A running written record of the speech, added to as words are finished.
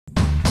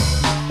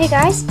Hey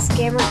guys, it's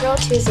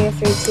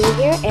GamerGirl2032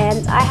 here,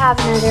 and I have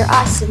another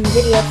awesome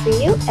video for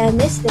you.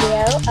 And this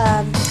video,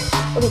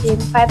 we'll be doing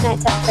Five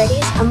Nights at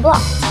Freddy's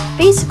Unblocked.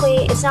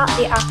 Basically, it's not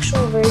the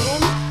actual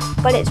version,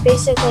 but it's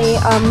basically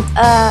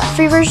a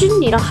free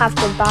version. You don't have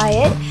to buy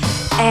it,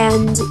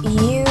 and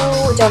you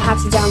don't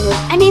have to download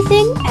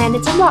anything, and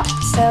it's unlocked.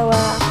 So,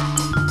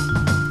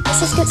 let's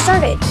just get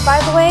started.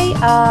 By the way,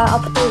 I'll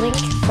put the link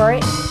for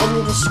it in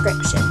the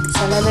description.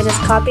 So let me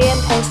just copy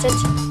and paste it.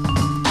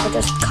 I'll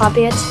just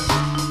copy it.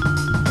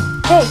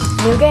 Okay,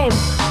 new game.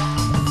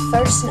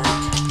 First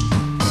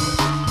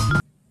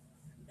night.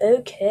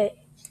 Okay.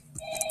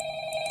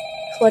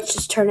 So let's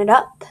just turn it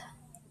up.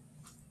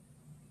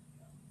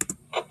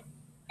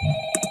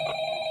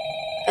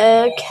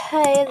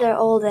 Okay, they're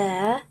all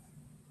there.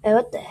 Hey,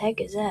 what the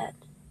heck is that?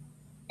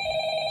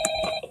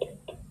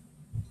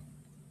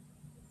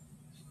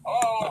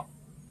 Hello?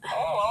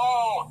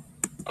 Hello?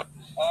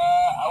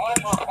 I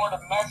wanted to record a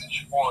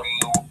message for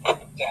you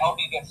to help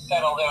you get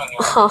settled in on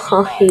your first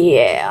night.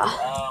 Yeah.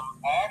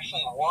 I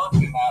actually worked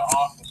in that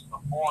office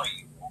before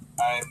you.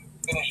 I'm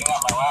finishing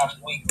up my last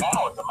week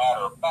now, as a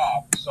matter of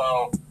fact,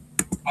 so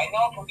I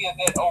know it can be a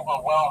bit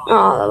overwhelming.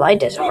 Oh, the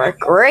light doesn't work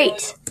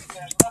great.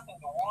 There's nothing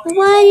to worry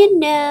Well, about. you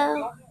know.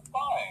 You'll do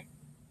fine.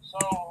 So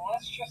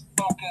let's just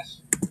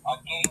focus on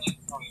getting you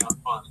through your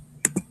first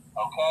week,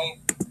 okay?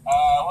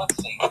 Let's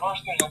see.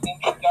 First, there's an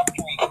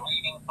introductory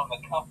greeting from the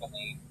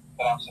company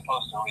that I'm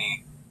supposed to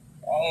read.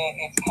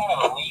 It's kind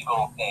of a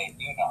legal thing,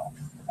 you know.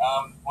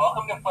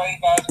 Welcome to Freddy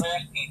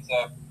Fazbear's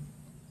Pizza,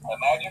 a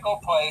magical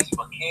place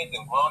for kids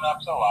and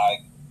grown-ups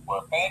alike,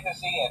 where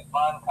fantasy and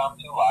fun come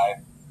to life.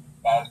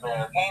 Fazbear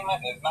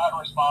Entertainment is not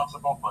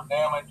responsible for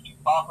damage to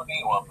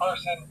property or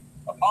person.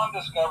 Upon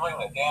discovering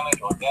that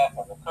damage or death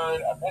has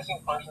occurred, a missing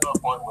person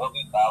report will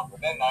be filed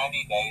within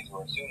 90 days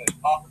or as soon as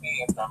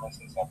property and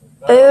premises have been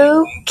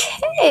thoroughly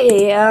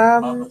Okay,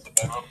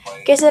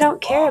 guess I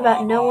don't care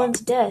about no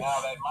one's death.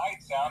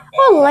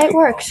 Oh, the light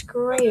works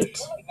great.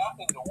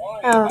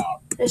 Oh,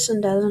 this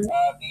one doesn't. The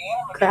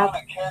Crap.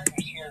 animatronic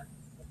characters here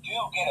do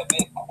get a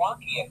bit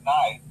quirky at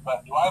night,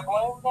 but do I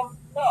blame them?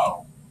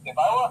 No. If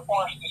I were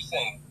forced to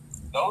sing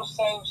those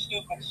same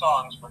stupid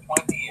songs for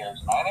 20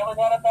 years and I never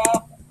got a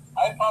bath,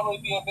 I'd probably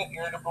be a bit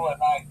irritable at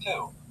night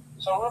too.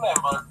 So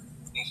remember,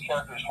 these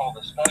characters hold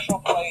a special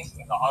place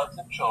in the hearts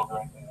of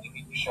children, and we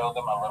need to show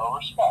them a little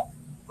respect,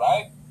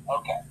 right?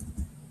 Okay.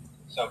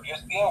 So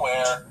just be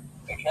aware,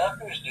 the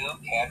characters do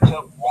tend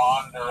to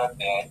wander a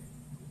bit.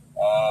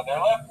 They're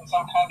left in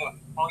some kind of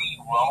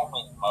free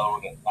roaming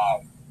mode at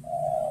night.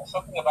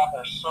 Something about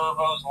their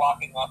servos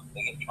locking up if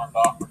they get turned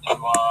off for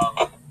too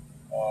long.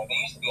 They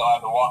used to be allowed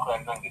to walk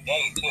around during the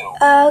day too.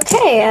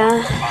 Okay,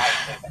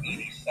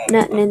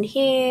 nothing in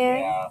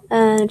here.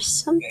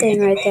 Something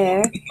right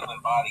there. The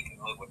human body can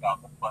live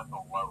without the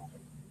frontal lobe.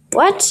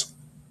 What?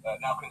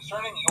 Now,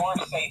 concerning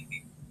your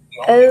safety,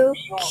 the only real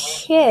risk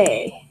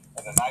Okay.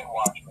 as a night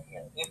watchman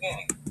here, if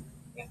any,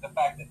 is the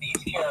fact that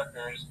these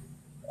characters,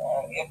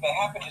 if they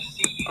happen to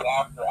see you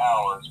after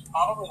hours,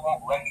 probably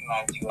won't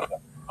recognize you as a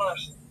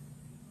person.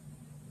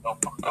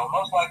 They'll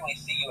most likely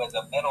see you as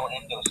a metal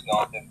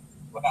endoskeleton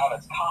without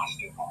its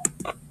costume on.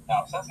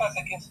 Now, since that's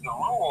against the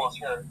rules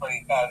here at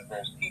Freddy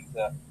Fazbear's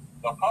Pizza,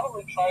 they'll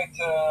probably try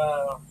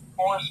to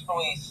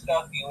forcefully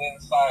stuff you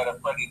inside a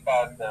Freddy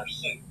Fazbear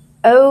suit.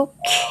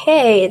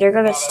 Okay, they're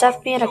gonna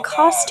stuff me in a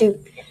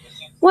costume.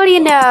 What do you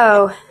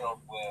know?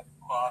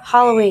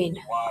 Halloween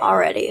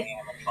already.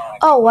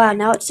 Oh wow,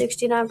 now it's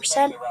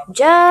 69%.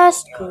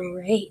 Just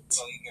great.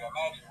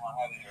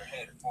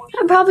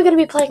 I'm probably gonna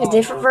be playing a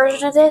different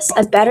version of this,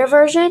 a better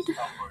version,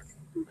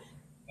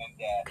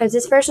 because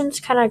this version's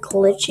kind of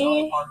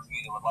glitchy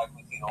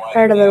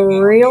compared to the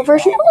real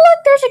version. Oh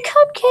look, there's a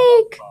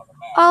cupcake.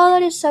 Oh,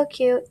 that is so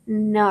cute.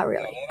 Not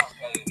really.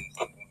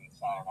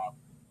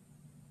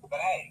 But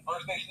hey,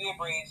 first station of the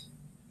breeze.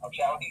 I'll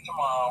chat with you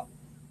tomorrow.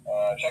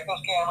 Check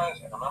those cameras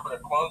and remember to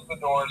close the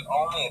doors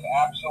only if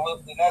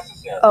absolutely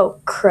necessary. Oh,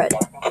 crud.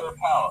 Gotta conserve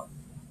power.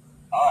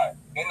 Alright,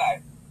 good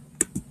night.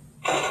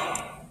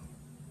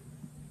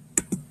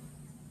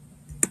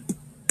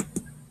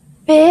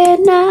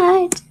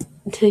 Midnight.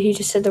 You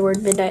just said the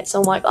word midnight, so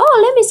I'm like,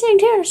 oh, let me sing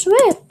Taylor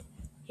Swift.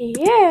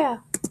 Yeah.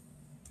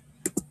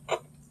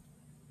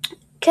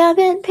 Come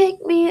and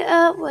pick me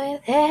up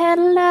with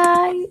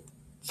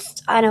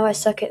headlights. I know I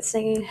suck at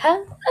singing.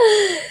 Huh?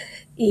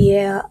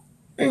 Yeah.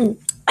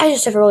 I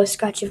just have a really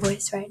scratchy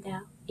voice right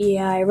now.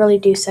 Yeah, I really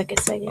do suck at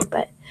singing,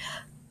 but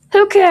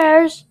who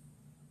cares?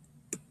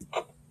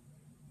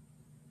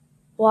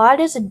 Why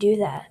does it do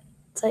that?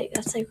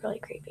 That's really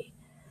creepy.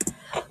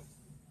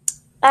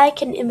 I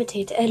can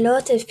imitate a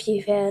lot of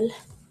people.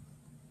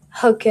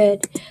 Oh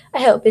good.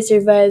 I hope I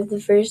survived the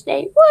first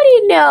night. What do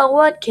you know?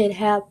 What could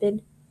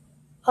happen?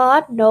 Oh, I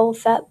don't know, a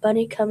fat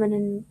bunny coming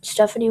and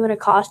stuffing you in a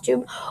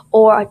costume,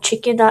 or a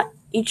chicken that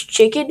eats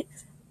chicken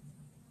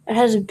and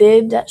has a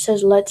bib that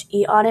says let's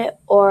eat on it,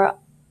 or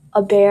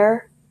a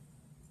bear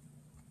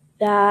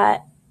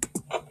that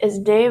is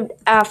named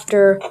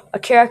after a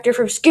character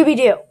from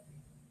Scooby-Doo. I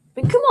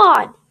mean, come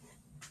on.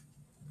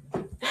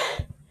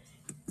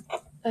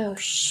 Oh,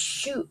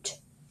 shoot.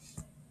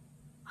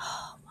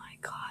 Oh, my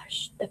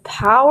gosh. The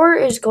power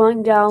is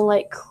going down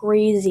like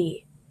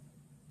crazy.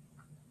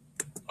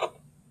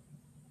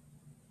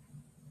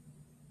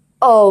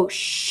 Oh,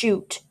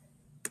 shoot.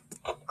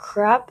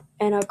 Crap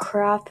and a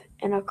crap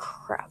and a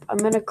crap. I'm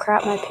gonna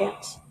crap my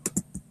pants.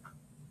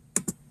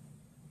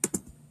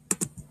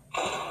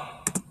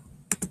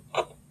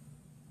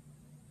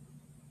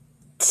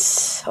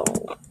 So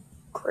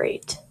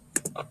great.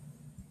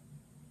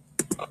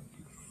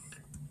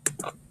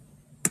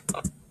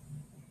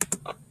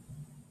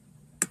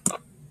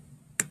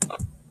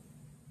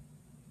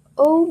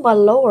 Oh my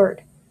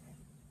lord.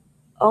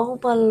 Oh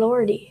my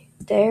lordy.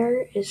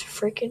 There is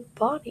freaking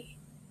Bonnie.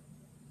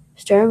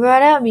 Staring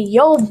right at me.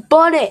 Yo,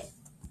 Bunny!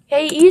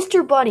 Hey,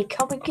 Easter Bunny,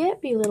 come and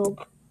get me, little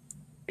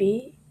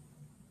bee.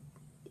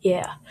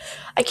 Yeah.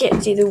 I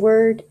can't see the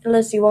word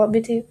unless you want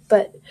me to,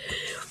 but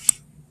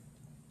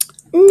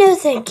no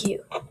thank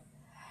you. Oh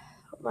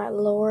my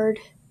lord.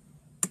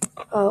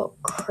 Oh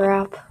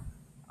crap.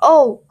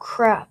 Oh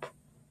crap.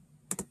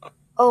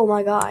 Oh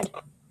my god.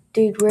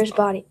 Dude, where's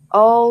Bonnie?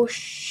 Oh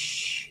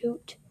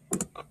shoot.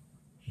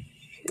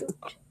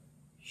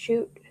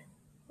 Shoot.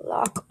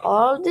 Lock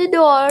all the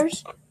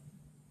doors.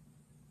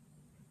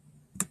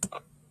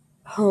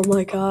 Oh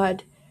my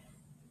god.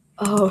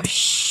 Oh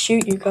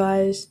shoot, you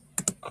guys.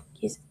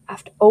 He's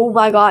after. Oh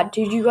my god,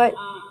 dude, you guys.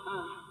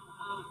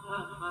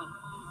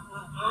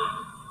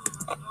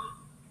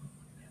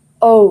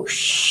 Oh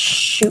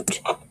shoot.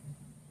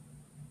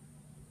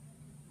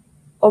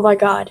 Oh my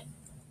god.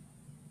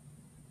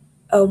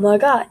 Oh my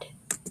god.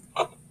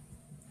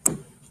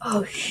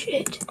 Oh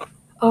shit.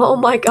 Oh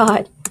my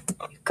god.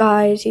 You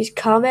guys, he's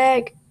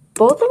coming.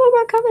 Both of them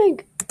are coming.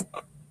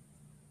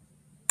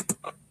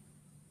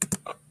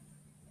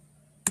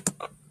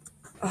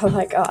 Oh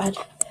my god.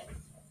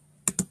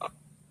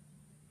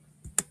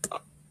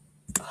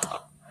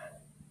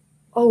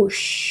 Oh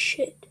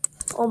shit.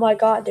 Oh my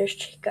god, there's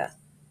Chica.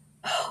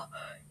 Oh,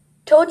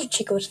 told you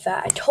Chica was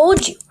fat. I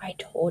told you.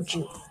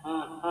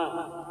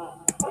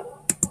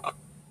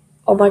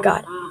 Oh my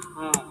god.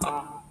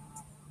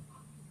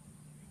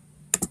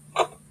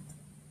 Oh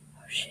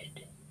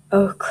shit.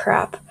 Oh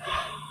crap.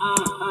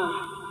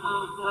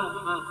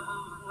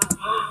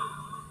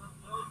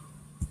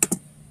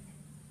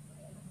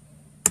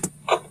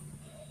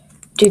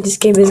 Dude, this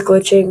game is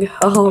glitching.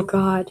 Oh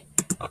god.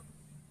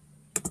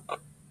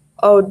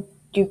 Oh,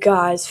 you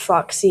guys,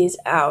 Foxy is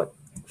out.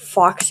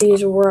 Foxy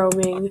is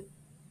roaming.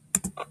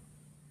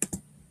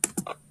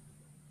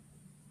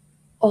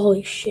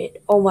 Holy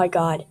shit. Oh my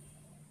god.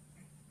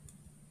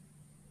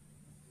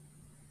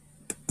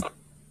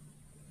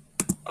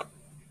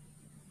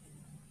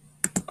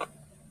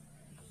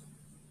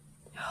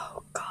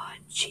 Oh god,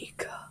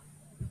 Chica.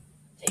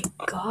 Thank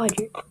god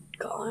you're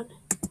gone.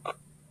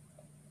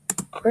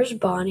 Where's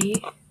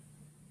Bonnie?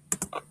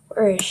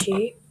 Where is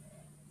she?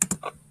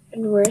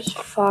 And where's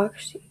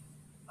Foxy?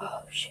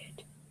 Oh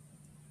shit.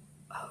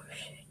 Oh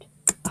shit.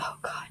 Oh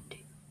god.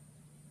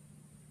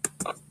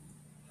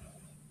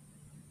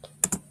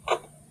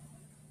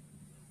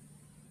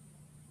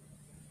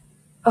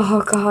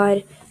 Oh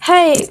god.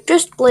 Hey,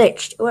 just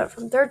glitched. It went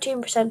from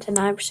 13% to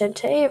 9%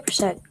 to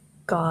 8%.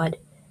 God.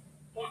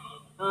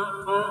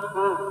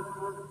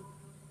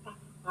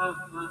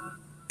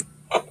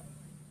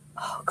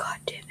 Oh god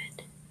damn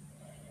it.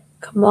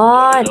 Come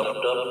on.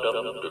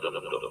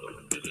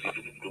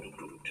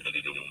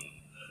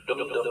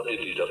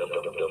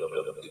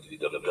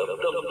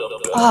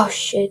 Oh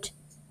shit.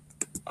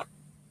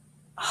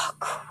 Oh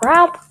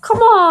crap. Come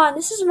on.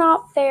 This is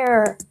not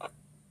fair.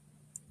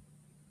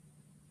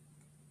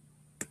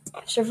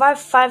 I've survived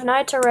 5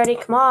 nights already.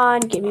 Come on.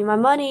 Give me my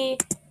money.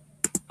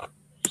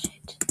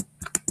 Shit.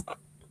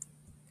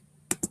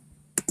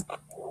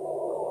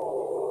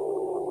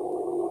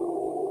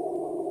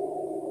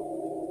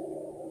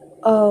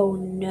 Oh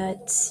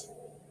nuts.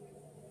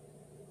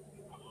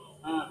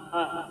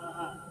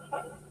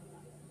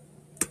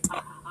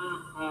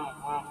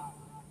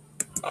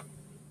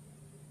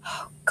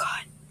 Oh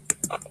god.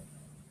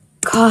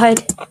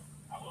 God.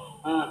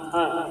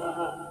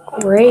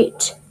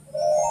 Great.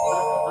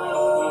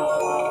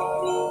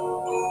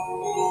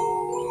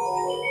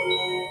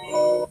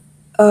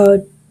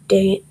 Oh,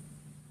 dang it.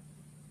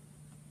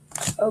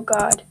 Oh,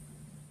 God.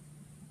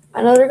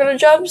 I know they're gonna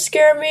jump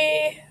scare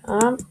me.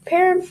 I'm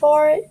preparing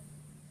for it.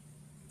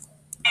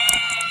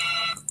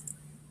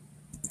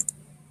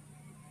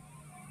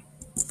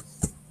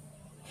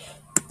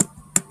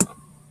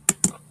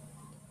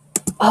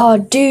 Oh,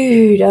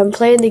 dude, I'm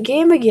playing the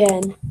game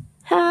again.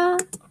 Ha.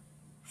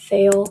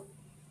 Fail.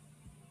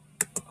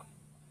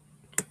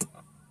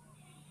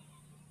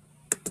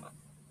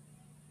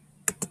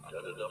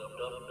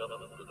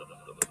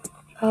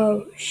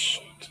 Oh,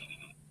 shit.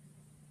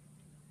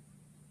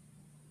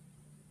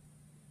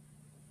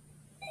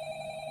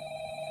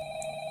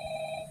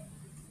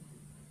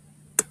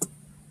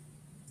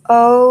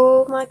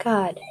 Oh, my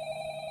God.